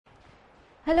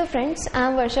Hello friends, I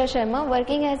am Varsha Sharma,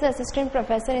 working as the Assistant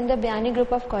Professor in the Biyani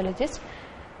Group of Colleges.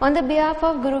 On the behalf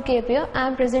of Guru KPO, I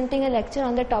am presenting a lecture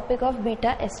on the topic of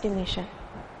beta estimation.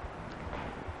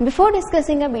 Before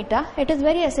discussing a beta, it is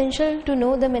very essential to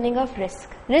know the meaning of risk.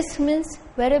 Risk means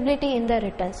variability in the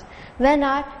returns. When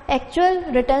our actual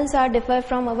returns are differ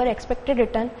from our expected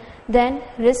return, then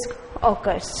risk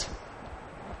occurs.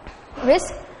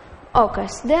 Risk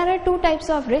occurs. There are two types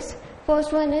of risk.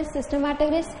 First one is systematic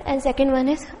risk and second one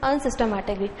is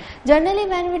unsystematic risk. Generally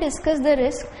when we discuss the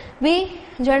risk, we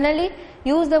generally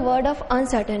use the word of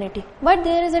uncertainty. But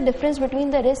there is a difference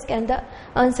between the risk and the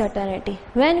uncertainty.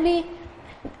 When we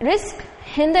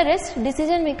in the risk,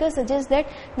 decision maker suggests that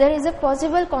there is a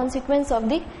possible consequence of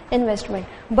the investment.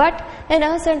 But in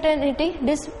uncertainty,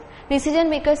 this decision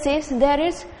maker says there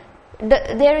is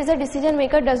a decision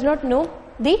maker does not know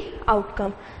the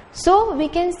outcome. So we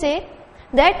can say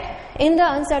that in the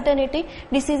uncertainty,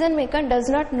 decision maker does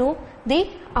not know the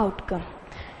outcome.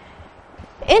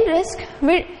 In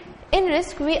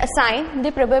risk, we assign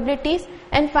the probabilities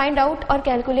and find out or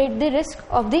calculate the risk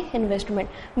of the investment.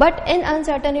 But in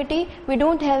uncertainty, we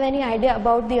don't have any idea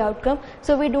about the outcome,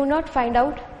 so we do not find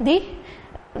out the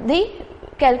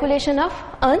calculation of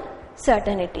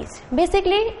uncertainties.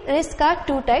 Basically, risks are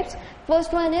two types.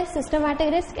 First one is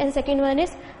systematic risk and second one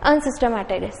is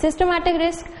unsystematic risk. Systematic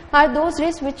risk are those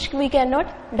risks which we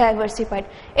cannot diversify.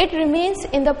 It remains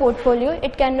in the portfolio,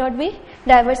 it cannot be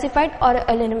diversified or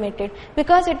eliminated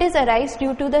because it is arise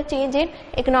due to the change in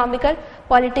economical,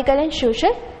 political and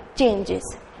social changes.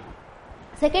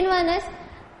 Second one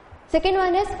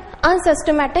is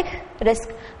unsystematic risk.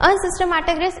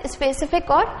 Unsystematic risk is specific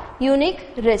or unique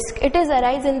risk. It is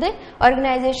arise in the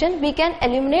organization. We can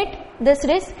eliminate this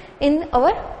risk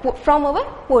from our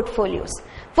portfolios.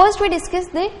 First we discuss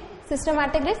the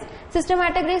systematic risk.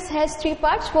 Systematic risk has three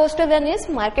parts. First one is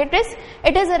market risk.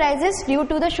 It is arises due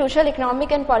to the social,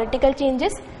 economic and political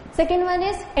changes. Second one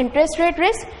is interest rate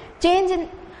risk. Change in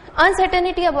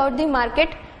uncertainty about the market,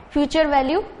 future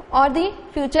value or the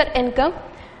future income.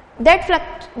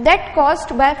 That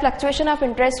caused by fluctuation of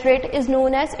interest rate is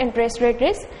known as interest rate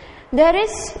risk. There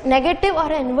is negative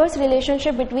or inverse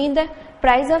relationship between the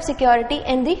price of security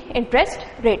and the interest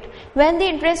rate. When the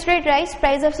interest rate rise,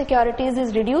 price of securities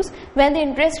is reduced. When the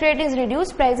interest rate is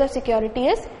reduced, price of security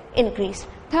is increased.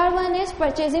 Third one is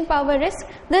purchasing power risk.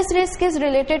 This risk is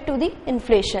related to the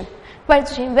inflation.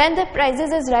 When the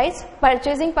prices is rise,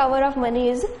 purchasing power of money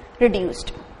is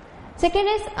reduced. Second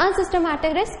is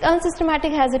unsystematic risk.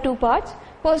 Unsystematic has two parts.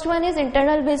 First one is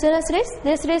internal business risk.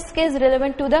 This risk is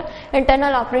relevant to the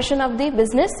internal operation of the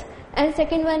business. And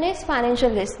second one is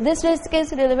financial risk. This risk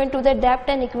is relevant to the debt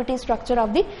and equity structure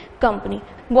of the company.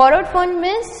 Borrowed fund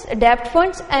means debt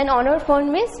funds and honored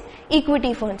fund means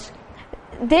equity funds.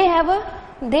 They have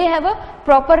a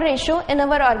proper ratio in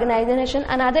our organization.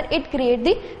 Another, it creates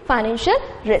the financial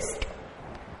risk.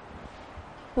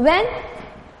 When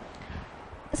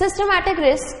systematic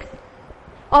risk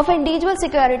of individual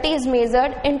security is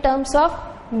measured in terms of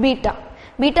beta.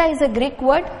 Beta is a Greek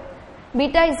word.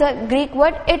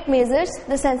 It measures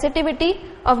the sensitivity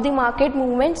of the market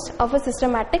movements of a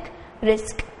systematic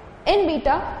risk. In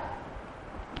beta,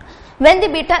 when the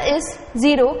beta is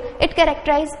 0, it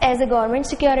characterized as a government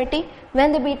security.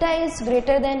 When the beta is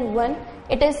greater than 1,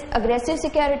 it is aggressive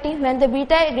security. When the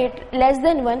beta is less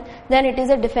than 1, then it is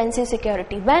a defensive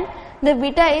security. When the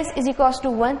beta is equals to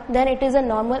 1, then it is a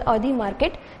normal or the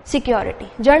market security.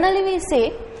 Generally we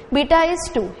say beta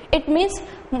is 2. It means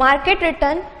market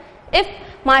return. If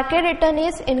market return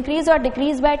is increase or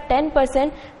decrease by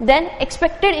 10%, then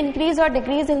expected increase or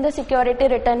decrease in the security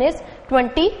return is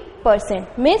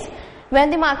 20%. Means when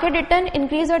the market return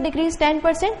increase or decrease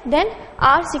 10%, then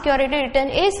our security return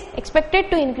is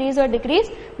expected to increase or decrease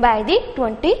by the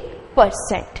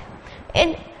 20%.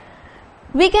 And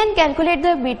we can calculate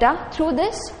the beta through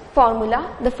this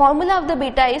formula. The formula of the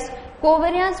beta is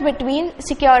covariance between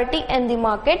security and the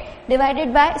market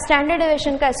divided by standard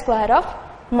deviation ka square of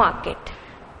market.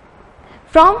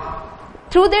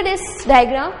 Through this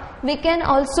diagram, we can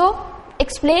also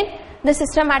explain the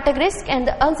systematic risk and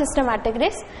the unsystematic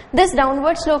risk. This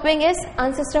downward sloping is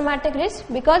unsystematic risk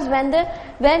because when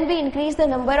we increase the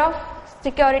number of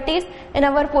securities in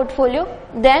our portfolio,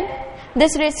 then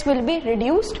this risk will be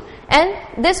reduced, and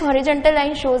this horizontal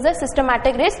line shows the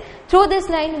systematic risk. Through this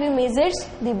line we measure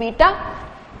the beta.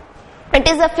 It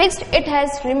is a fixed, it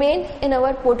has remained in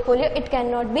our portfolio, it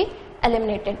cannot be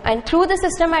eliminated. And through the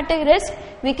systematic risk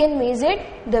we can measure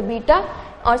the beta,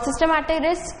 or systematic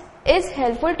risk is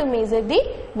helpful to measure the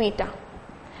beta.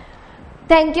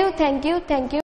 Thank you.